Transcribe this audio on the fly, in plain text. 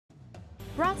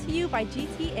Brought to you by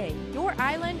GTA, your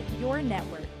island, your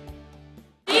network.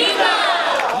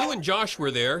 Lou and Josh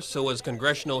were there, so was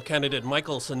congressional candidate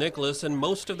Michael Nicholas and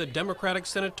most of the Democratic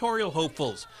senatorial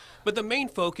hopefuls. But the main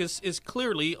focus is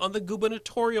clearly on the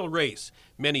gubernatorial race.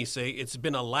 Many say it's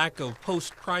been a lack of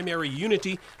post-primary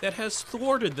unity that has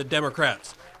thwarted the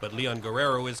Democrats. But Leon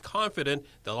Guerrero is confident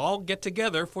they'll all get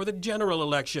together for the general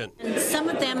election. Some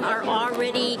of them are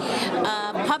already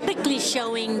publicly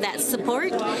showing that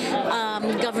support.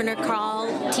 Governor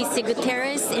Carl T.C.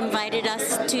 Gutierrez invited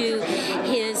us to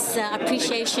his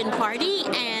appreciation party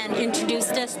and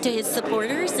introduced us to his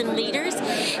supporters and leaders.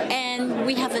 And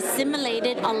we have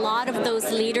assimilated a lot of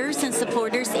those leaders and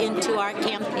supporters into our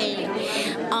campaign.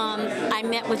 I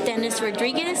met with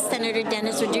Senator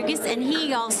Dennis Rodriguez, and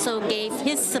he also gave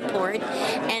his support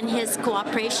and his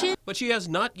cooperation. But she has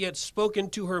not yet spoken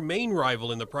to her main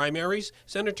rival in the primaries,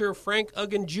 Senator Frank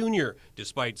Uggan Jr.,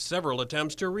 despite several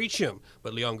attempts to reach him.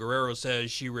 But Leon Guerrero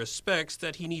says she respects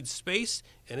that he needs space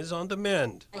and is on the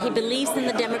mend. He believes in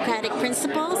the democratic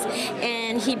principles,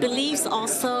 and he believes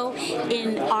also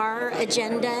in our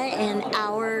agenda and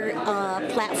our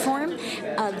platform,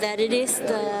 that it is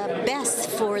the best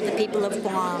for the people of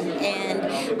Guam.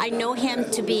 And I know him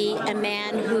to be a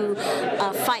man who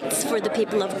fights for the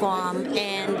people of Guam,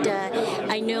 and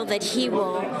I know that he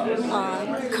will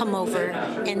come over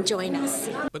and join us.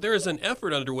 But there is an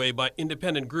effort underway by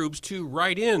independent groups to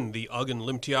write in the Uggan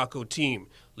Limtiaco team.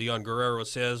 Leon Guerrero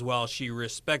says while she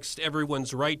respects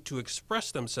everyone's right to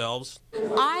express themselves,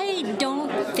 I don't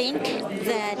think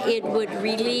that it would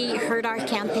really hurt our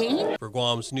campaign. For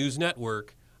Guam's News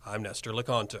Network, I'm Nestor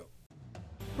Lecanto.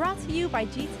 Brought to you by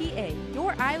GTA,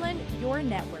 your island, your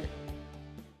network.